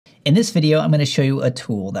In this video, I'm going to show you a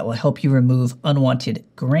tool that will help you remove unwanted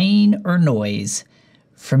grain or noise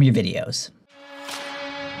from your videos.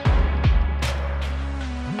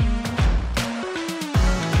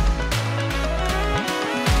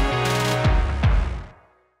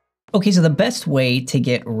 Okay, so the best way to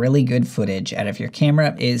get really good footage out of your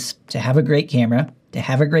camera is to have a great camera, to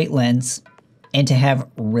have a great lens, and to have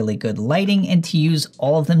really good lighting, and to use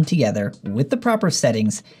all of them together with the proper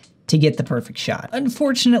settings to get the perfect shot.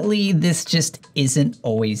 Unfortunately, this just isn't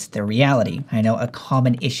always the reality. I know a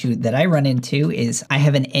common issue that I run into is I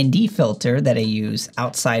have an ND filter that I use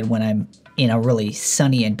outside when I'm in a really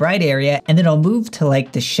sunny and bright area, and then I'll move to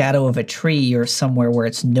like the shadow of a tree or somewhere where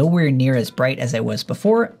it's nowhere near as bright as I was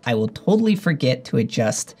before. I will totally forget to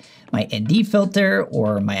adjust my ND filter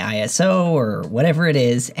or my ISO or whatever it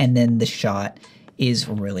is, and then the shot is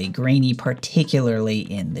really grainy, particularly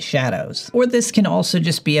in the shadows. Or this can also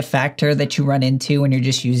just be a factor that you run into when you're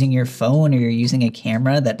just using your phone or you're using a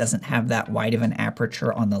camera that doesn't have that wide of an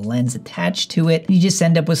aperture on the lens attached to it. You just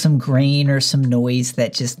end up with some grain or some noise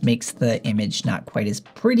that just makes the image not quite as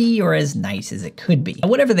pretty or as nice as it could be.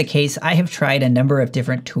 Whatever the case, I have tried a number of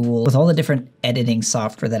different tools with all the different editing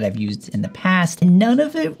software that I've used in the past, and none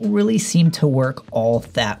of it really seemed to work all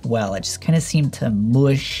that well. It just kind of seemed to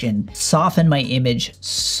mush and soften my image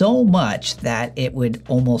so much that it would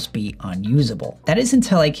almost be unusable. That is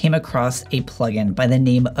until I came across a plugin by the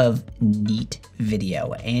name of Neat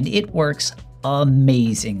Video, and it works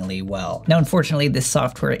amazingly well. Now, unfortunately, this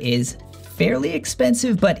software is fairly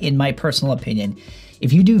expensive, but in my personal opinion,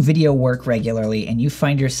 if you do video work regularly and you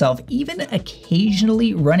find yourself even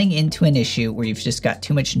occasionally running into an issue where you've just got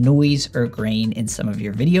too much noise or grain in some of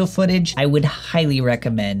your video footage, I would highly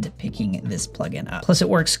recommend picking this plugin up. Plus, it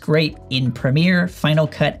works great in Premiere, Final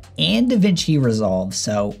Cut, and DaVinci Resolve.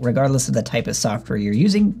 So regardless of the type of software you're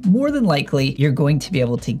using, more than likely, you're going to be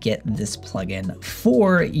able to get this plugin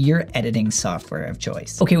for your editing software of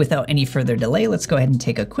choice. Okay, without any further delay, let's go ahead and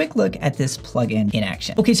take a quick look at this plugin in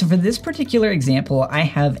action. Okay, so for this particular example, I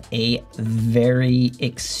have a very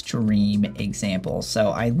extreme example.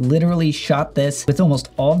 So I literally shot this with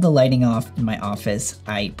almost all of the lighting off in my office.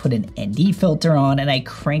 I put an ND filter on and I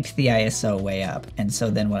cranked the ISO way up. And so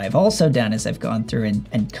then what I've also done is I've gone through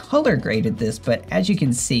and color graded this, but as you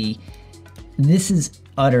can see, this is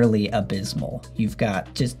utterly abysmal. You've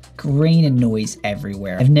got just grain and noise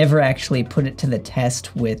everywhere. I've never actually put it to the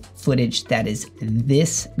test with footage that is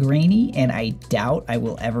this grainy, and I doubt I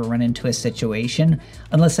will ever run into a situation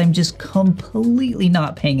unless I'm just completely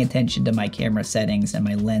not paying attention to my camera settings and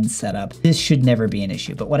my lens setup. This should never be an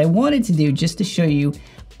issue. But what I wanted to do, just to show you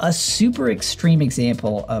a super extreme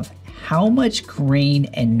example of how much grain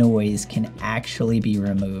and noise can actually be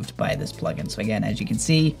removed by this plugin. So again, as you can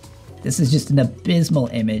see, this is just an abysmal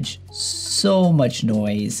image, so much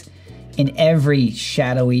noise in every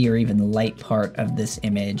shadowy or even light part of this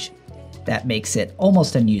image that makes it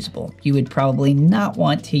almost unusable. You would probably not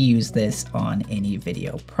want to use this on any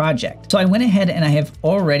video project. So I went ahead and I have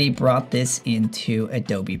already brought this into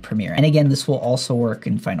Adobe Premiere. And again, this will also work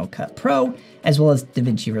in Final Cut Pro as well as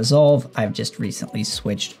DaVinci Resolve. I've just recently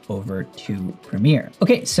switched over to Premiere.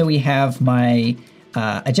 Okay, so we have my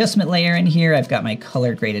adjustment layer in here. I've got my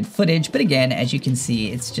color graded footage, but again, as you can see,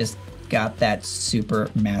 it's just got that super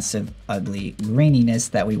massive, ugly graininess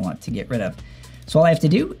that we want to get rid of. So all I have to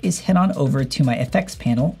do is head on over to my effects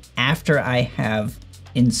panel after I have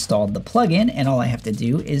installed the plugin, and all I have to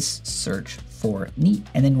do is search for Neat,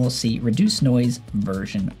 and then we'll see Reduce Noise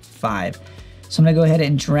version 5. So I'm gonna go ahead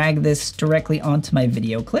and drag this directly onto my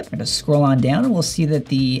video clip. I'm gonna scroll on down and we'll see that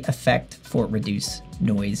the effect for Reduce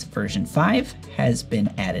Noise version 5 has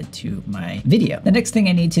been added to my video. The next thing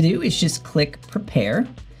I need to do is just click Prepare,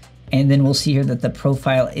 and then we'll see here that the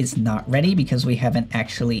profile is not ready because we haven't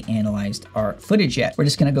actually analyzed our footage yet. We're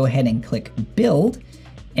just gonna go ahead and click Build,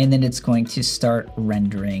 and then it's going to start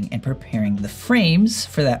rendering and preparing the frames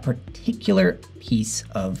for that particular piece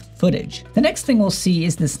of footage. The next thing we'll see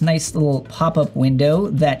is this nice little pop-up window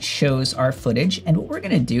that shows our footage. And what we're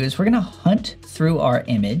gonna do is we're gonna hunt through our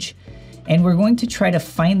image, and we're going to try to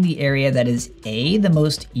find the area that is A, the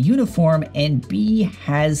most uniform, and B,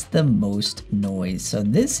 has the most noise. So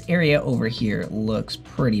this area over here looks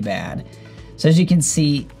pretty bad. So as you can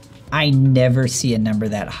see, I never see a number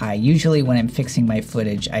that high. Usually when I'm fixing my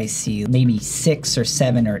footage, I see maybe 6 or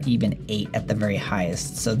 7 or even 8 at the very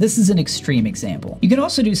highest. So this is an extreme example. You can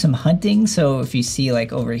also do some hunting. So if you see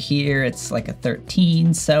like over here, it's like a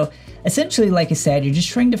 13. So essentially, like I said, you're just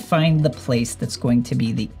trying to find the place that's going to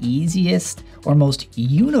be the easiest or most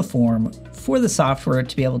uniform for the software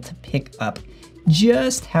to be able to pick up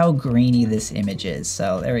just how grainy this image is.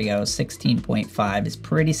 So there we go, 16.5 is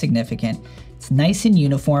pretty significant. It's nice and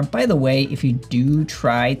uniform. By the way, if you do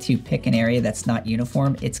try to pick an area that's not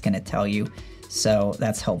uniform, it's gonna tell you. So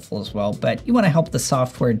that's helpful as well. But you wanna help the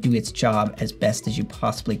software do its job as best as you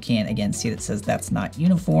possibly can. Again, see that says that's not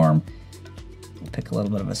uniform. We'll pick a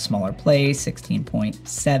little bit of a smaller place,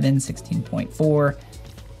 16.7, 16.4.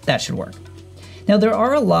 That should work. Now there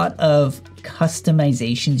are a lot of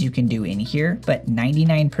customizations you can do in here, but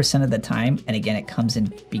 99% of the time, and again, it comes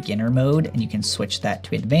in beginner mode and you can switch that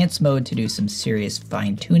to advanced mode to do some serious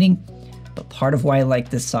fine tuning. But part of why I like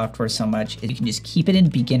this software so much is you can just keep it in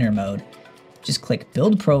beginner mode. Just click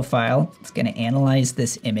build profile. It's gonna analyze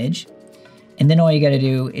this image. And then all you gotta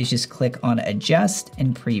do is just click on adjust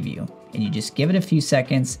and preview. And you just give it a few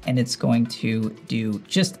seconds and it's going to do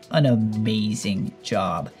just an amazing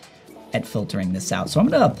job at filtering this out. So I'm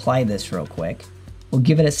gonna apply this real quick. We'll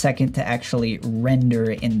give it a second to actually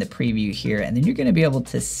render in the preview here, and then you're gonna be able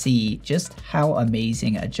to see just how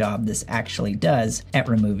amazing a job this actually does at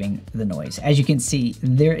removing the noise. As you can see,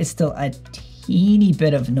 there is still a teeny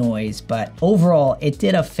bit of noise, but overall it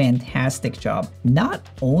did a fantastic job. Not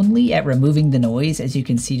only at removing the noise, as you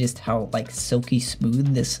can see just how like silky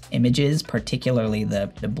smooth this image is, particularly the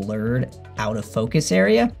blurred out of focus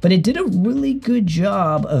area, but it did a really good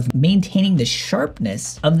job of maintaining the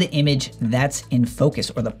sharpness of the image that's in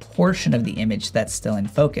focus, or the portion of the image that's still in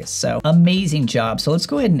focus. So amazing job. So let's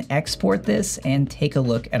go ahead and export this and take a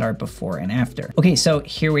look at our before and after. Okay, so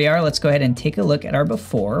here we are. Let's go ahead and take a look at our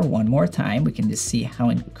before one more time. We can just see how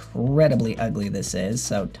incredibly ugly this is.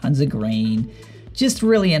 So tons of grain, just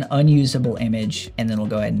really an unusable image. And then we'll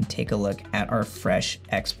go ahead and take a look at our fresh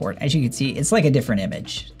export. As you can see, it's like a different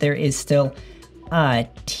image. There is still a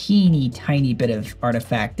teeny tiny bit of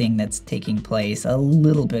artifacting that's taking place, a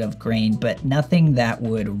little bit of grain, but nothing that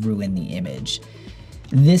would ruin the image.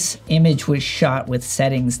 This image was shot with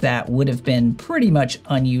settings that would have been pretty much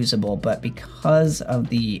unusable, but because of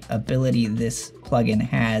the ability this plugin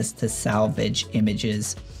has to salvage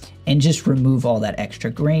images and just remove all that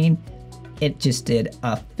extra grain, it just did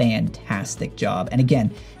a fantastic job. And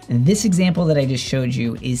again, this example that I just showed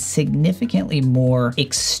you is significantly more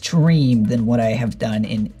extreme than what I have done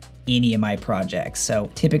in any of my projects.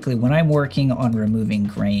 So typically when I'm working on removing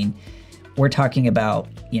grain, we're talking about,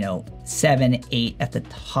 7, 8 at the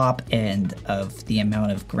top end of the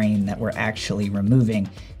amount of grain that we're actually removing.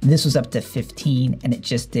 This was up to 15 and it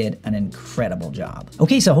just did an incredible job.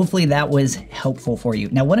 Okay, so hopefully that was helpful for you.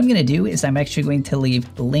 Now what I'm gonna do is I'm actually going to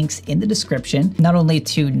leave links in the description, not only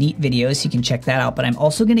to neat videos, you can check that out, but I'm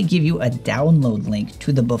also gonna give you a download link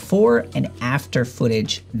to the before and after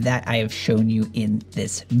footage that I have shown you in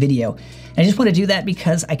this video. And I just wanna do that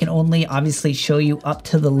because I can only obviously show you up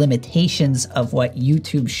to the limitations of what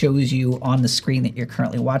YouTube shows you on the screen that you're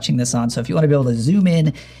currently watching this on. So if you wanna be able to zoom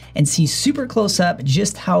in and see super close up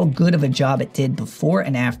just how good of a job it did before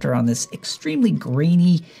and after on this extremely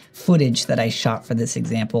grainy footage that I shot for this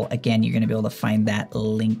example, again, you're gonna be able to find that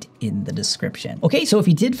linked in the description. Okay, so if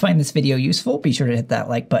you did find this video useful, be sure to hit that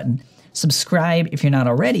like button, subscribe if you're not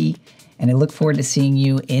already, and I look forward to seeing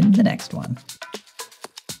you in the next one.